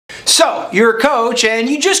So, you're a coach and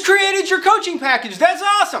you just created your coaching package. That's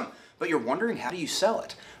awesome. But you're wondering, how do you sell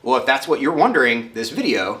it? Well, if that's what you're wondering, this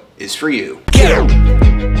video is for you.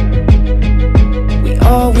 We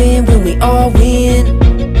all win when we all win.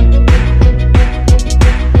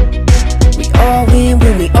 We all win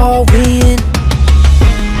when we all win.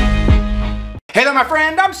 Hey there, my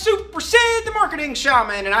friend. I'm Super Sid, the Marketing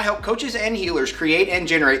Shaman, and I help coaches and healers create and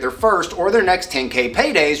generate their first or their next 10K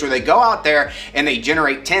paydays, where they go out there and they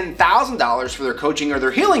generate $10,000 for their coaching or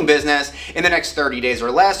their healing business in the next 30 days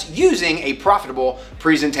or less using a profitable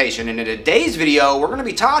presentation. And in today's video, we're going to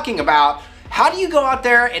be talking about how do you go out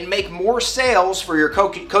there and make more sales for your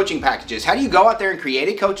coaching packages? How do you go out there and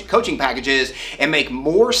create coaching packages and make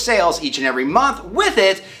more sales each and every month with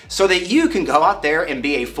it so that you can go out there and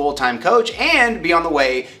be a full-time coach and be on the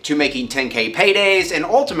way to making 10K paydays and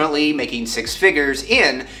ultimately making 6 figures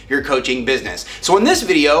in your coaching business? So in this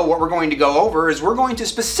video, what we're going to go over is we're going to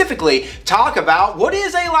specifically talk about what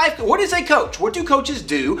is a coach? What do coaches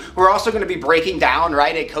do? We're also going to be breaking down,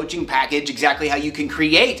 right, a coaching package, exactly how you can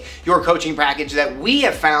create your coaching package that we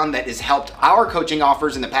have found that has helped our coaching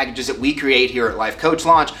offers and the packages that we create here at Life Coach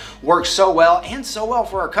Launch work so well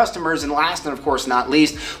for our customers. And last and of course not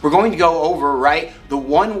least, we're going to go over, right, the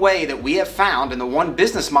one way that we have found and the one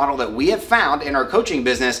business model that we have found in our coaching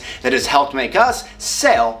business that has helped make us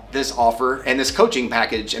sell this offer and this coaching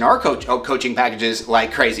package and our coaching packages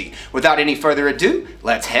like crazy. Without any further ado,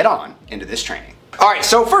 let's head on into this training. All right,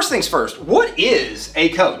 so first things first, what is a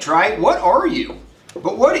coach, right? What are you?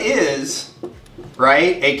 But what is,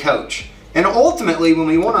 right, a coach? And ultimately, when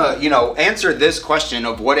we want to, answer this question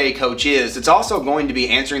of what a coach is, it's also going to be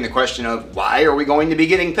answering the question of why are we going to be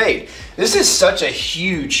getting paid? This is such a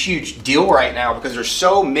huge deal right now because there's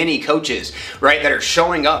so many coaches, right, that are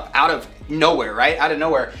showing up out of nowhere, right? Out of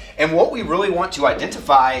nowhere. And what we really want to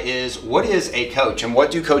identify is what is a coach and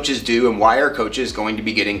what do coaches do and why are coaches going to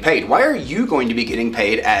be getting paid? Why are you going to be getting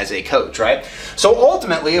paid as a coach, right? So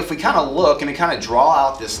ultimately, if we kind of look and we kind of draw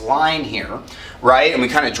out this line here, right, and we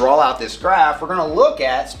kind of draw out this graph, we're going to look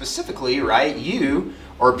at specifically, right, you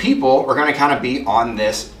or people are going to kind of be on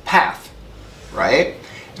this path, right?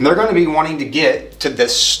 And they're going to be wanting to get to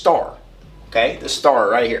this star, okay? This star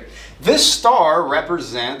right here. This star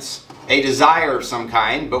represents a desire of some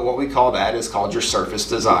kind, but what we call that is called your surface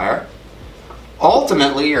desire.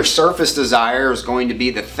 Ultimately, your surface desire is going to be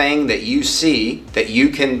the thing that you see that you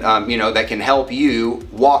can, that can help you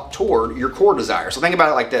walk toward your core desire. So think about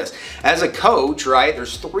it like this. As a coach, right,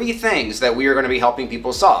 there's 3 things that we are going to be helping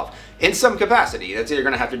people solve in some capacity. That's either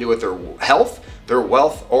going to have to do with their health, their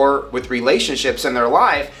wealth, or with relationships in their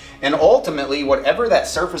life. And ultimately, whatever that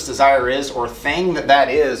surface desire is or thing that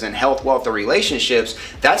is in health, wealth, or relationships,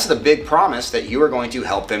 that's the big promise that you are going to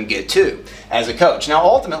help them get to as a coach. Now,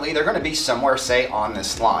 ultimately, they're going to be somewhere, say, on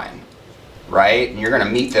this line, right? And you're going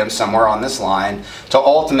to meet them somewhere on this line to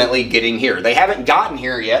ultimately getting here. They haven't gotten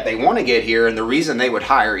here yet. They want to get here. And the reason they would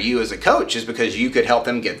hire you as a coach is because you could help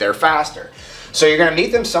them get there faster. So you're going to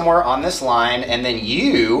meet them somewhere on this line, and then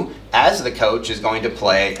you, as the coach, is going to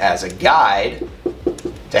play as a guide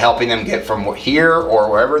to helping them get from here or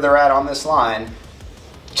wherever they're at on this line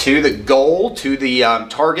to the goal, to the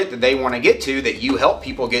target that they want to get to, that you help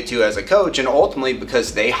people get to as a coach. And ultimately,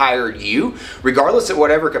 because they hired you, regardless of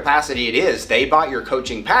whatever capacity it is, they bought your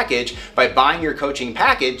coaching package. By buying your coaching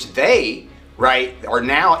package, they, right, are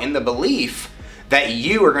now in the belief that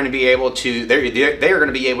you are going to be able to, they are going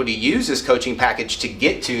to be able to use this coaching package to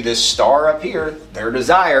get to this star up here, their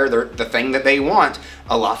desire, the thing that they want,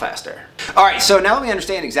 a lot faster. All right, so now that we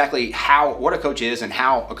understand exactly what a coach is and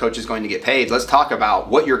how a coach is going to get paid, let's talk about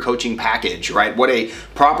what your coaching package, right? What a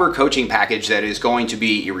proper coaching package that is going to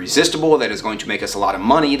be irresistible, that is going to make us a lot of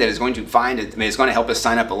money, that is going to is going to help us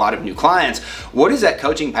sign up a lot of new clients. What is that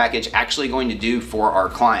coaching package actually going to do for our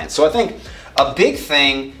clients? So I think a big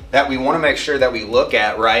thing that we want to make sure that we look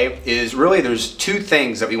at, right, is really there's 2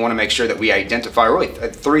 things that we want to make sure that we identify, really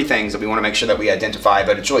 3 things that we want to make sure that we identify,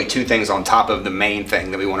 but it's really 2 things on top of the main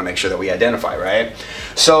thing that we want to make sure that we identify, right?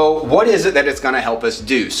 So what is it that it's going to help us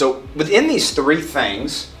do? So within these 3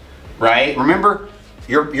 things, right, remember,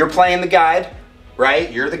 you're playing the guide,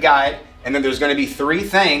 right? You're the guide, and then there's going to be 3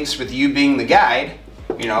 things with you being the guide,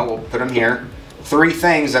 we'll put them here, 3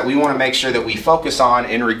 things that we want to make sure that we focus on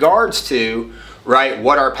in regards to, right,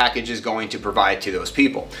 what our package is going to provide to those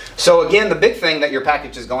people. So again, the big thing that your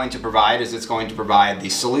package is going to provide is it's going to provide the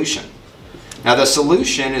solution. Now the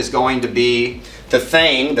solution is going to be the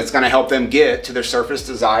thing that's going to help them get to their surface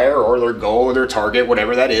desire or their goal or their target,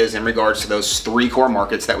 whatever that is, in regards to those 3 core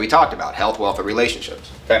markets that we talked about: health, wealth, and relationships.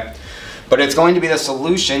 Okay. But it's going to be the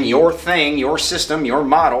solution, your thing, your system, your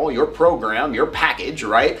model, your program, your package,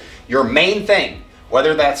 right? Your main thing.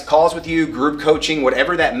 Whether that's calls with you, group coaching,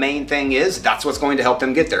 whatever that main thing is, that's what's going to help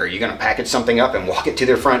them get there. Are you going to package something up and walk it to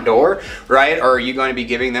their front door, right? Or are you going to be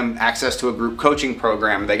giving them access to a group coaching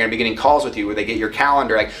program? Are they going to be getting calls with you where they get your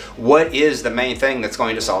calendar? Like, what is the main thing that's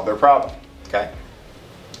going to solve their problem, okay?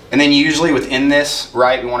 And then usually within this,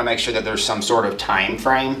 right, we want to make sure that there's some sort of time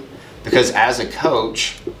frame, because as a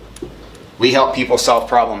coach, we help people solve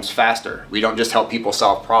problems faster. We don't just help people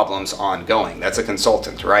solve problems ongoing. That's a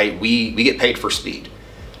consultant, right? We get paid for speed,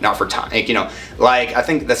 not for time. Like, you know, like, I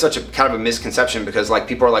think that's such a kind of a misconception, because like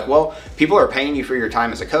people are like, well, people are paying you for your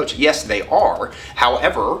time as a coach. Yes, they are.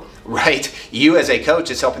 However, right, you as a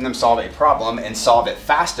coach is helping them solve a problem and solve it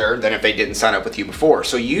faster than if they didn't sign up with you before.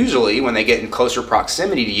 So usually when they get in closer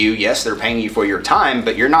proximity to you, yes, they're paying you for your time,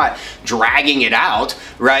 but you're not dragging it out,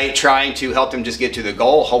 right, trying to help them just get to the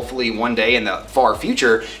goal, hopefully one day in the far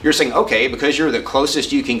future. You're saying, okay, because you're the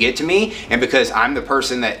closest you can get to me, and because I'm the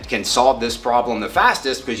person that can solve this problem the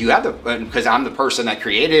fastest, because I'm the person that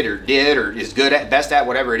created or did or is good at, best at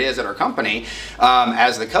whatever it is at our company,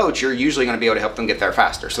 as the coach, you're usually going to be able to help them get there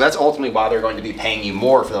faster. So that's ultimately why they're going to be paying you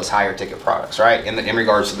more for those higher ticket products, right, in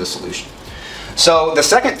regards to the solution. So the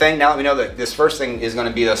second thing, now that we know that this first thing is going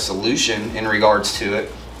to be the solution in regards to it,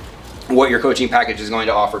 what your coaching package is going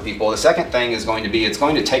to offer people, the second thing is going to be, it's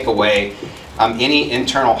going to take away any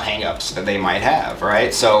internal hangups that they might have,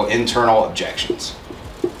 right? So internal objections.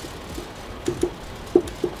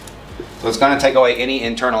 So it's going to take away any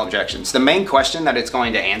internal objections. The main question that it's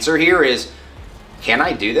going to answer here is, can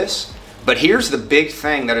I do this? But here's the big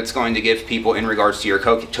thing that it's going to give people in regards to your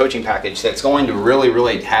coaching package that's going to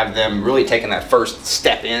really have them really taking that first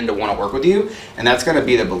step in to want to work with you, and that's going to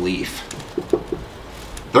be the belief.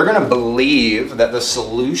 They're going to believe that the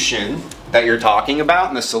solution that you're talking about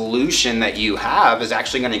and the solution that you have is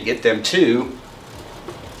actually going to get them to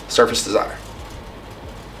surface desire.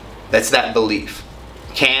 That's that belief.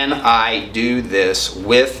 Can I do this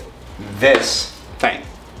with this thing?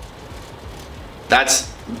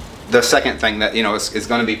 That's the second thing that, you know, is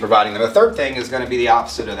going to be providing them. The third thing is going to be the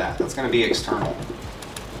opposite of that. That's going to be external.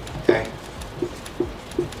 Okay?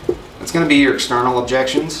 That's going to be your external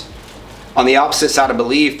objections. On the opposite side of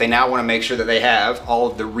belief, they now want to make sure that they have all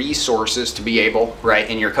of the resources to be able, right,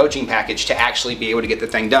 in your coaching package to actually be able to get the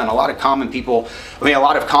thing done. A lot of common people, a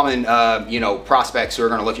lot of common, you know, prospects who are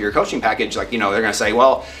going to look at your coaching package, like, you know, they're going to say,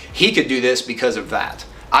 well, he could do this because of that.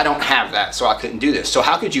 I don't have that, so I couldn't do this. So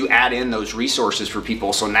how could you add in those resources for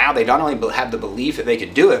people? So now they not only have the belief that they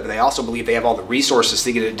could do it, but they also believe they have all the resources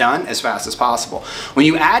to get it done as fast as possible. When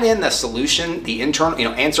you add in the solution, the internal, you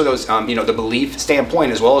know, answer those, you know, the belief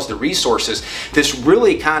standpoint as well as the resources, this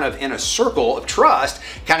really kind of in a circle of trust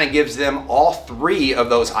kind of gives them all three of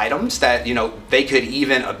those items that, you know, they could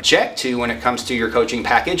even object to when it comes to your coaching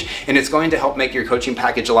package. And it's going to help make your coaching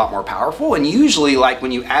package a lot more powerful. And usually, like,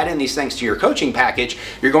 when you add in these things to your coaching package,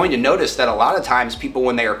 you're going to notice that a lot of times people,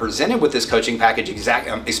 when they are presented with this coaching package,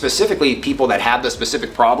 specifically people that have the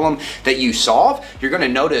specific problem that you solve, you're going to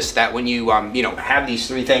notice that when you, you know, have these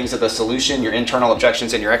three things of the solution, your internal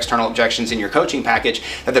objections and your external objections in your coaching package,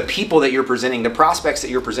 that the people that you're presenting, the prospects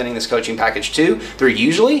that you're presenting this coaching package to, they're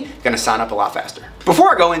usually going to sign up a lot faster.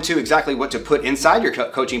 Before I go into exactly what to put inside your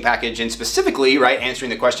coaching package and specifically, right,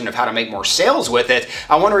 answering the question of how to make more sales with it,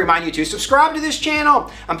 I want to remind you to subscribe to this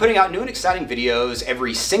channel. I'm putting out new and exciting videos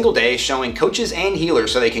every single day showing coaches and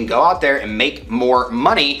healers so they can go out there and make more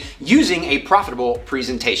money using a profitable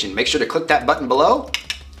presentation. Make sure to click that button below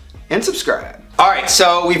and subscribe. All right,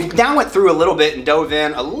 so we've now went through a little bit and dove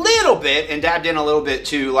in a little bit and dabbed in a little bit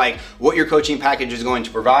to like what your coaching package is going to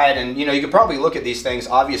provide. And you know, you could probably look at these things,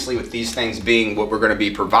 obviously with these things being what we're going to be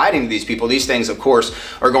providing to these people, these things of course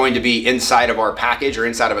are going to be inside of our package or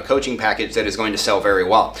inside of a coaching package that is going to sell very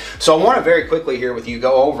well. So I want to very quickly here with you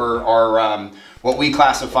go over our what we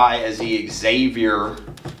classify as the Xavier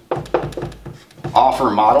offer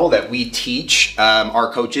model that we teach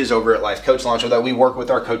our coaches over at Life Coach Launch, or that we work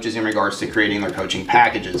with our coaches in regards to creating their coaching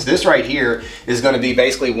packages. This right here is going to be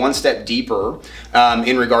basically one step deeper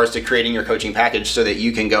in regards to creating your coaching package so that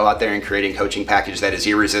you can go out there and create a coaching package that is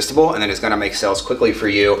irresistible and then it's going to make sales quickly for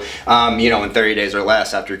you, you know, in 30 days or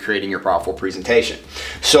less after creating your profitable presentation.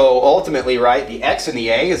 So ultimately, right, the X and the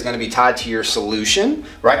A is going to be tied to your solution,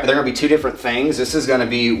 right? But they're going to be two different things. This is going to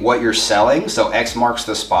be what you're selling. So X marks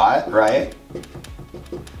the spot, right?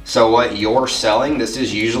 So what you're selling, this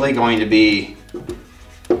is usually going to be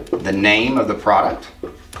the name of the product.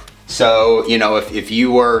 So, you know, if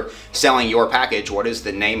you were selling your package, what is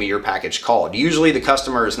the name of your package called? Usually the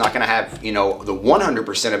customer is not going to have, you know, the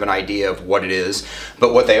 100% of an idea of what it is,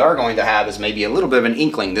 but what they are going to have is maybe a little bit of an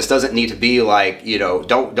inkling. This doesn't need to be like, you know,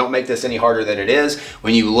 don't make this any harder than it is.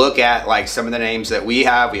 When you look at like some of the names that we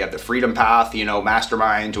have the Freedom Path, you know,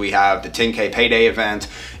 Mastermind, we have the 10K payday event,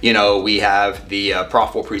 you know, we have the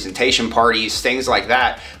profitable presentation parties, things like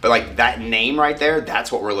that. But like that name right there, that's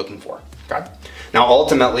what we're looking for. Okay. Now,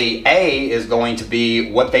 ultimately, A is going to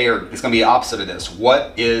be what they are, it's going to be the opposite of this.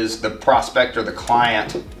 What is the prospect or the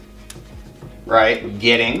client, right,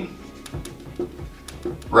 getting,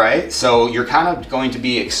 right? So you're kind of going to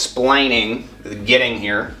be explaining, getting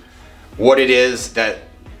here, what it is that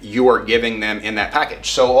you are giving them in that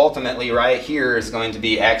package. So ultimately, right here is going to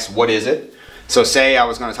be X, what is it? So say I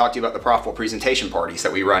was going to talk to you about the profitable presentation parties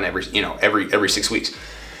that we run every 6 weeks.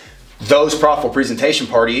 Those profitable presentation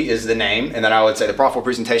party is the name, and then I would say the profitable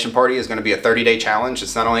presentation party is going to be a 30-day challenge.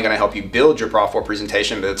 It's not only going to help you build your profitable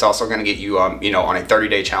presentation, but it's also going to get you, you know, on a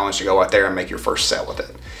 30-day challenge to go out there and make your first sale with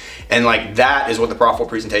it. And like that is what the profitable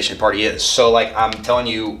presentation party is. So like I'm telling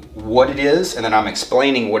you what it is, and then I'm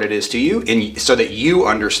explaining what it is to you, and so that you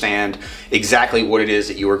understand exactly what it is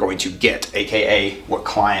that you are going to get, aka what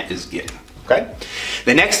client is getting. Okay.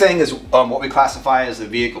 The next thing is what we classify as the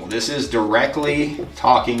vehicle. This is directly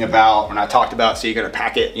talking about, when I talked about, so you're going to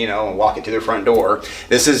pack it, you know, and walk it to the front door.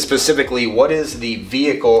 This is specifically what is the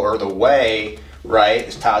vehicle or the way, right?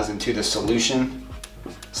 This ties into the solution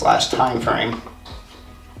 / time frame.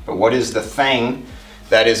 But what is the thing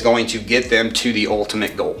that is going to get them to the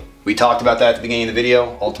ultimate goal? We talked about that at the beginning of the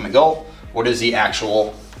video, ultimate goal. What is the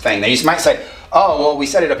actual thing? Now you might say, oh, well, we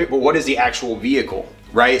set it up here, but what is the actual vehicle?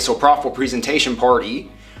 Right? So profitable presentation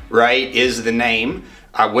party, right, is the name.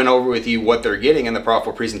 I went over with you what they're getting in the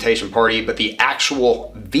profitable presentation party, but the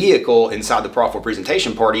actual vehicle inside the profitable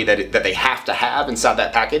presentation party that they have to have inside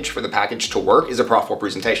that package for the package to work is a profitable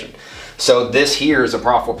presentation. So this here is a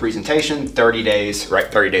profitable presentation, 30 days,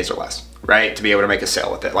 right? 30 days or less, right? To be able to make a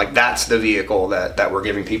sale with it. Like that's the vehicle that we're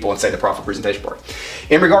giving people inside the profitable presentation party.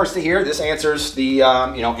 In regards to here, this answers the,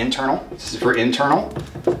 you know, internal. This is for internal,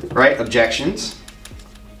 right? Objections.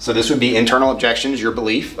 So this would be internal objections, your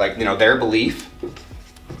belief, like, you know, their belief.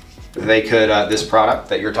 They could, this product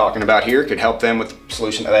that you're talking about here could help them with the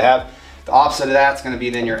solution that they have. The opposite of that's going to be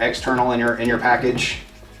then your external in your package,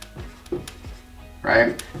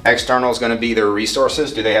 right? External is going to be their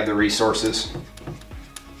resources. Do they have the resources?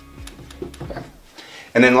 Okay.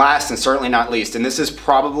 And then last and certainly not least, and this is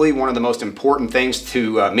probably one of the most important things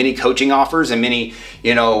to many coaching offers and many,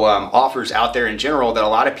 you know, offers out there in general that a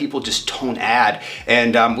lot of people just don't add.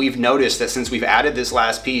 And we've noticed that since we've added this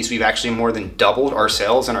last piece, we've actually more than doubled our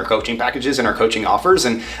sales and our coaching packages and our coaching offers.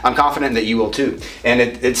 And I'm confident that you will too. And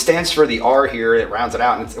it stands for the R here. It rounds it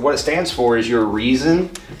out. And what it stands for is your reason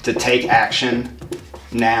to take action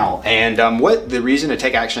now. And what the reason to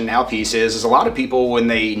take action now piece is a lot of people, when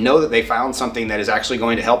they know that they found something that is actually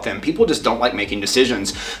going to help them, people just don't like making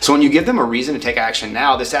decisions. So when you give them a reason to take action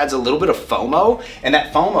now, this adds a little bit of FOMO, and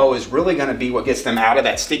that FOMO is really going to be what gets them out of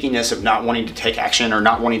that stickiness of not wanting to take action or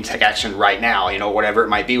not wanting to take action right now, you know, whatever it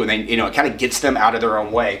might be, when they, you know, it kind of gets them out of their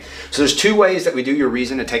own way. So there's two ways that we do your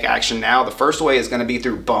reason to take action now. The first way is going to be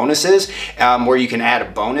through bonuses, where you can add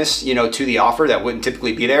a bonus, you know, to the offer that wouldn't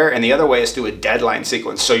typically be there. And the other way is through a deadline sequence.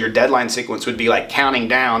 So your deadline sequence would be like counting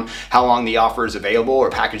down how long the offer is available or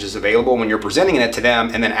package is available when you're presenting it to them,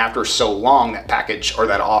 and then after so long that package or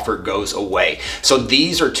that offer goes away. So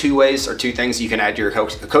these are two ways or two things you can add to your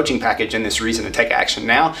coaching package in this reason to take action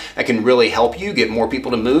now that can really help you get more people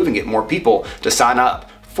to move and get more people to sign up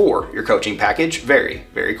for your coaching package very,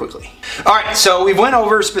 very quickly. All right, so we went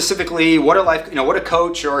over specifically what a life, you know, what a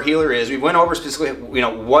coach or a healer is. We went over specifically, you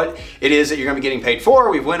know, what it is that you're going to be getting paid for.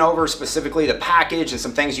 We went over specifically the package and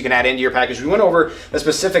some things you can add into your package. We went over a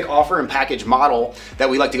specific offer and package model that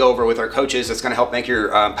we like to go over with our coaches. That's going to help make your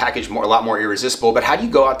package a lot more irresistible. But how do you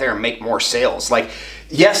go out there and make more sales? Like,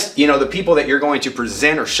 yes, you know, the people that you're going to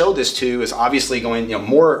present or show this to is obviously going, you know,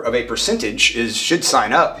 more of a percentage should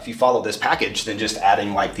sign up if you follow this package than just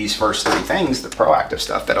adding like these first three things, the proactive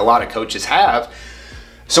stuff that a lot of coaches have.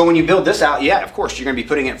 So when you build this out, yeah, of course, you're going to be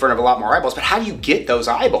putting it in front of a lot more eyeballs, but how do you get those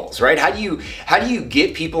eyeballs, right? How do you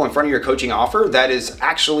get people in front of your coaching offer that is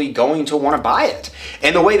actually going to want to buy it?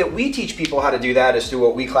 And the way that we teach people how to do that is through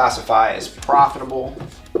what we classify as profitable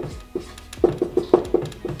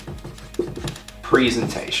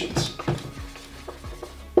presentations.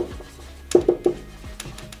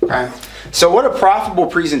 Okay. So what a profitable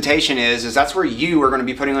presentation is that's where you are going to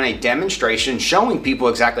be putting on a demonstration showing people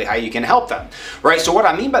exactly how you can help them, right? So what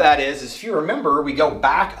I mean by that is if you remember, we go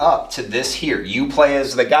back up to this here. You play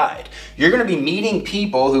as the guide. You're going to be meeting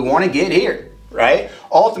people who want to get here, right?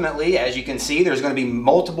 Ultimately, as you can see, there's going to be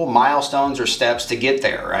multiple milestones or steps to get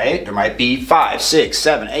there, right? There might be 5, 6,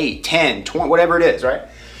 7, 8, 10, 20, whatever it is, right?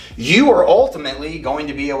 You are ultimately going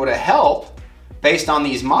to be able to help. Based on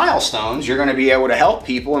these milestones, you're going to be able to help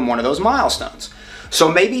people in one of those milestones.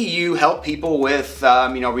 So maybe you help people with,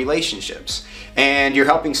 relationships, and you're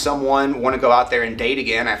helping someone want to go out there and date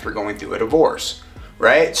again after going through a divorce,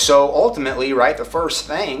 right? So ultimately, right, the first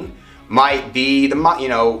thing might be the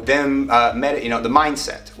mindset,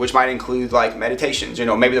 which might include like meditations.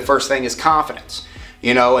 Maybe the first thing is confidence,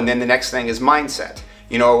 and then the next thing is mindset.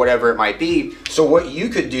 Or whatever it might be. So what you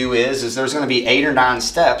could do is there's going to be 8 or 9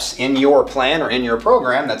 steps in your plan or in your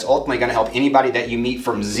program that's ultimately going to help anybody that you meet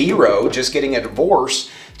from zero, just getting a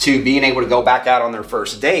divorce, to being able to go back out on their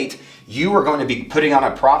first date. You are going to be putting on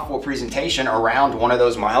a profitable presentation around one of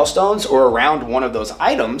those milestones or around one of those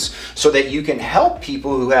items so that you can help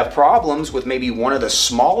people who have problems with maybe one of the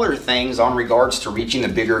smaller things on regards to reaching the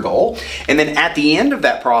bigger goal. And then at the end of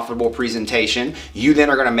that profitable presentation, you then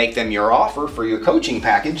are going to make them your offer for your coaching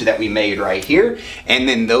package that we made right here. And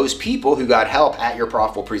then those people who got help at your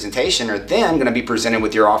profitable presentation are then going to be presented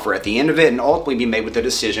with your offer at the end of it and ultimately be made with the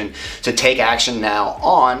decision to take action now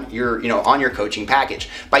on your, on your coaching package.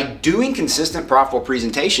 By doing consistent profitable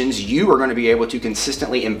presentations, you are going to be able to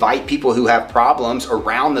consistently invite people who have problems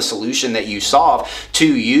around the solution that you solve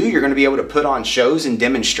to you. You're going to be able to put on shows and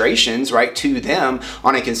demonstrations, right, to them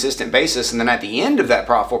on a consistent basis. And then at the end of that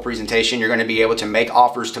profitable presentation, you're going to be able to make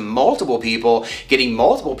offers to multiple people, getting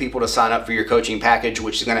multiple people to sign up for your coaching package,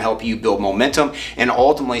 which is going to help you build momentum and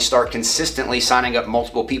ultimately start consistently signing up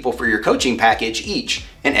multiple people for your coaching package each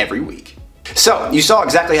and every week. So you saw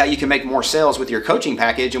exactly how you can make more sales with your coaching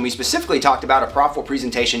package, and we specifically talked about a profitable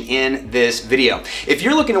presentation in this video. If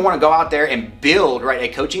you're looking to want to go out there and build, right, a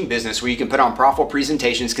coaching business where you can put on profitable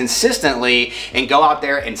presentations consistently and go out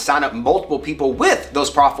there and sign up multiple people with those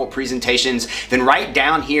profitable presentations, then right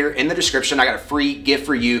down here in the description, I got a free gift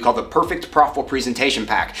for you called the Perfect Profitable Presentation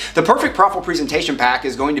Pack. The Perfect Profitable Presentation Pack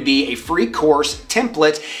is going to be a free course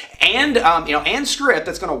template and script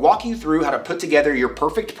that's going to walk you through how to put together your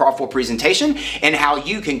perfect profitable presentation and how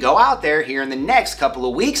you can go out there here in the next couple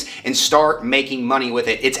of weeks and start making money with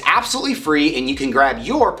it. It's absolutely free, and you can grab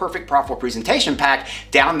your perfect profitable presentation pack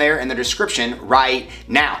down there in the description right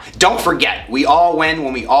now. Don't forget, we all win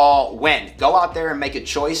when we all win. Go out there and make a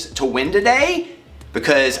choice to win today,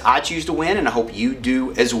 because I choose to win and I hope you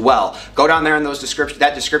do as well. Go down there in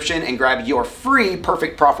that description and grab your free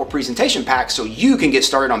Perfect Profitable Presentation Pack so you can get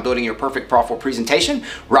started on building your perfect profitable presentation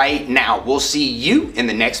right now. We'll see you in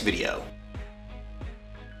the next video.